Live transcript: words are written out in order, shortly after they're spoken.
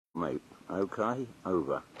mate. Okay,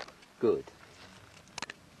 over. Good.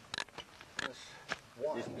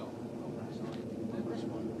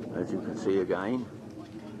 As you can see again,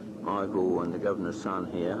 Michael and the governor's son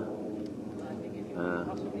here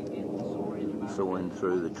sawing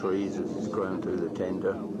through the trees as it's grown through the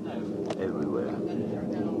tender everywhere.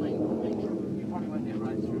 You probably won't get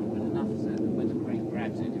right through, but enough so that when the crane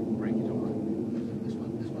grabs it, it will break it all. This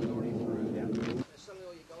one's already through. Yeah. They're selling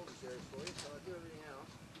all your gold shares for you, so I do everything else.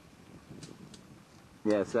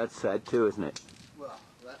 Yes, that's sad too, isn't it? Well,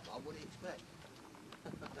 what would you expect?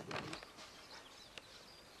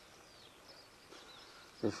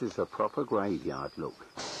 This is a proper graveyard, look.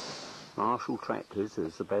 Marshall tractors,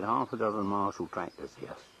 there's about half a dozen Marshall tractors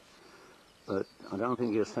here. But I don't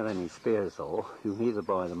think you'll sell any spares or you can either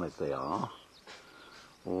buy them as they are,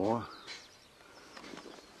 or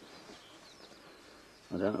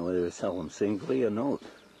I don't know whether you sell them singly or not.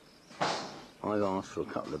 I've asked for a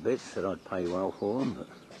couple of bits, said I'd pay well for them, but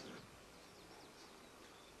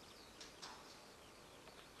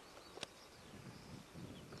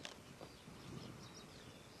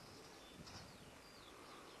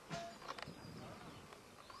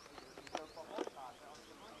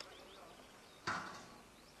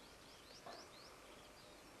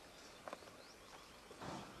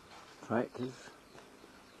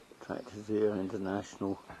tractors here,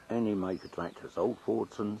 International, any make of tractors, old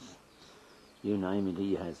Fordsons, you name it,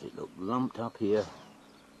 he has it. Look, lumped up here,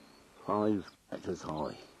 5 tractors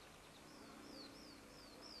high.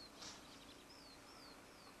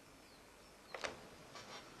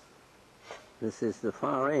 This is the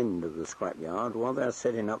far end of the scrapyard. While they're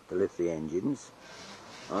setting up to lift the engines,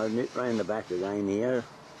 I've nipped round the back again here,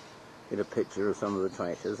 get a picture of some of the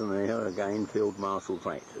tractors, and they are again Field Marshall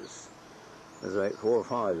tractors. There's about 4 or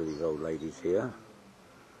 5 of these old ladies here.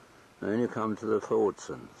 And then you come to the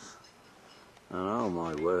Fordsons. And oh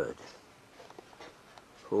my word,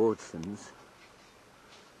 Fordsons,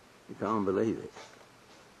 you can't believe it.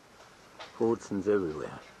 Fordsons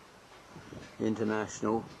everywhere.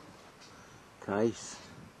 International, Case,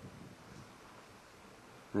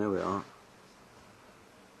 there we are.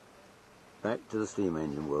 Back to the steam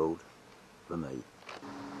engine world for me.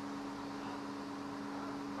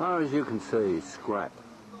 As far as you can see, scrap.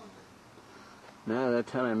 Now they're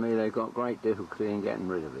telling me they've got great difficulty in getting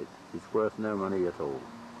rid of it. It's worth no money at all.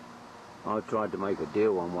 I've tried to make a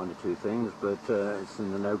deal on 1 or 2 things, but it's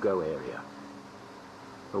in the no-go area.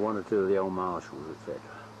 For 1 or 2 of the old Marshalls, etc.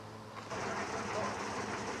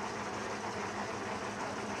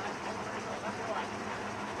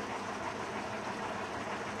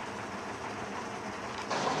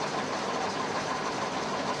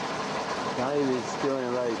 Dave is doing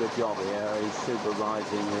a very good job here. He's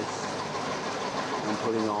supervising this and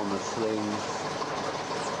putting on the slings.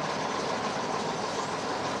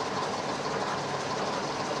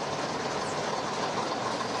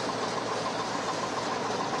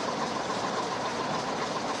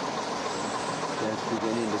 Just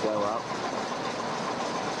beginning to go up.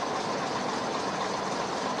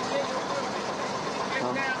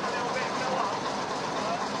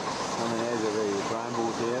 Coming out of the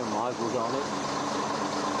brambles here, Michael's on it.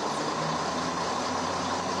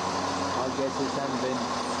 I guess this hasn't been,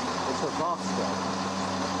 it's a Foster.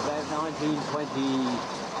 About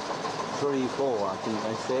 1923-4, I think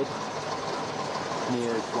they said.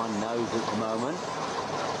 Nearest one knows at the moment.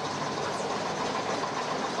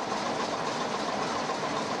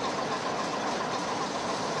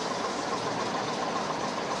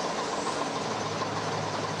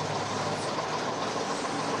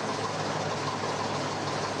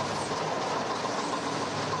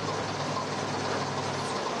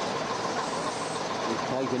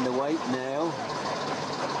 Taking the weight now.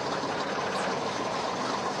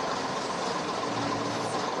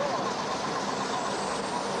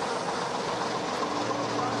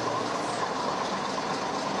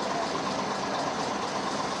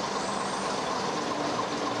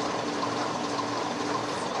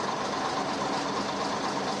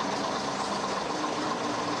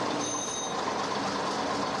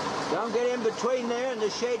 Don't get in between there and the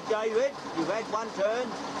shed, David. You've had 1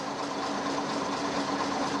 turn.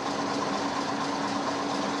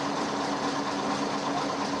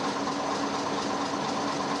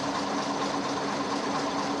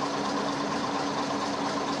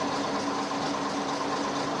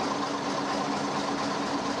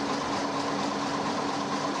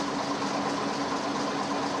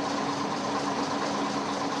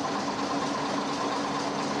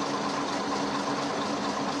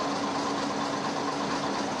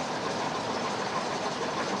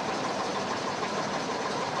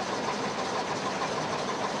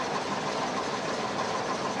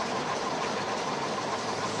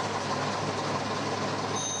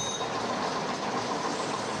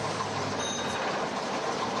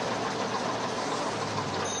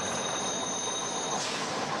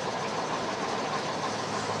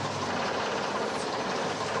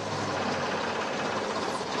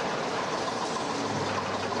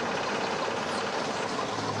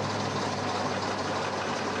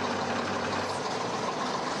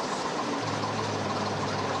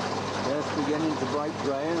 break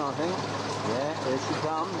ground, I think. Yeah, there she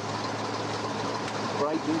comes.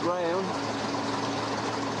 Breaking ground.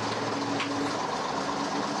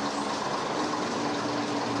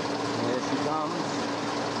 There she comes.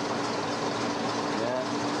 Yeah.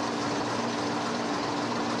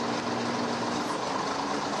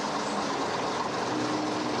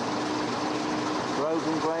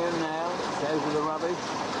 Broken ground now, it's out of the rubbish.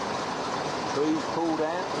 Trees pulled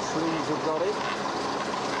out, the slings have got it.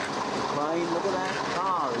 The crane, look at that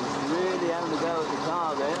car, he's really having to go at the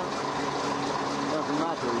car there. Doesn't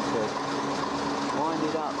matter, he said. Wind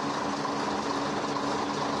it up.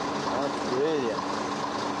 That's brilliant.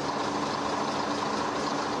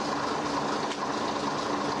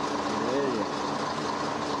 Brilliant.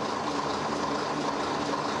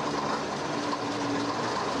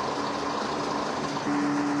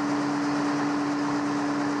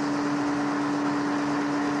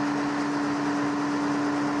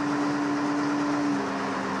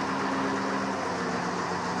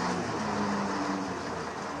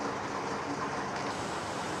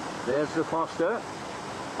 There's the Foster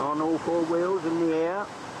on all four wheels in the air.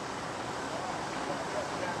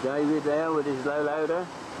 David there with his low loader.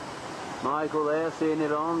 Michael there seeing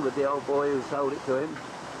it on with the old boy who sold it to him.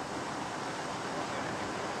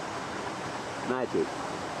 Magic.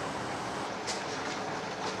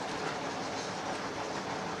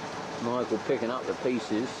 Michael picking up the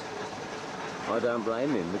pieces. I don't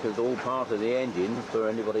blame him because it's all part of the engine for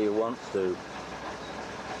anybody who wants to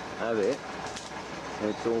have it.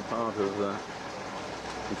 It's all part of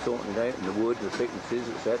sorting it out in the wood, the thicknesses,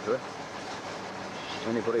 etc.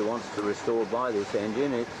 Anybody wants to restore by this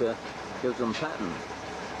engine, it gives them pattern.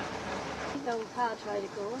 The old car trader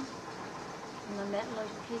going, and the metal I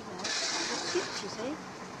can keep now. It's skips, you see.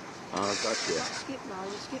 Oh, I've got you. Not skip now,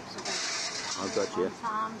 the skips are there. I've got you. On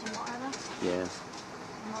farms and whatever. Yeah.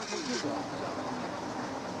 And I can keep it.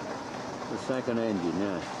 The second engine,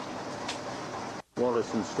 yeah.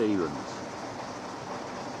 Wallace and Stevens.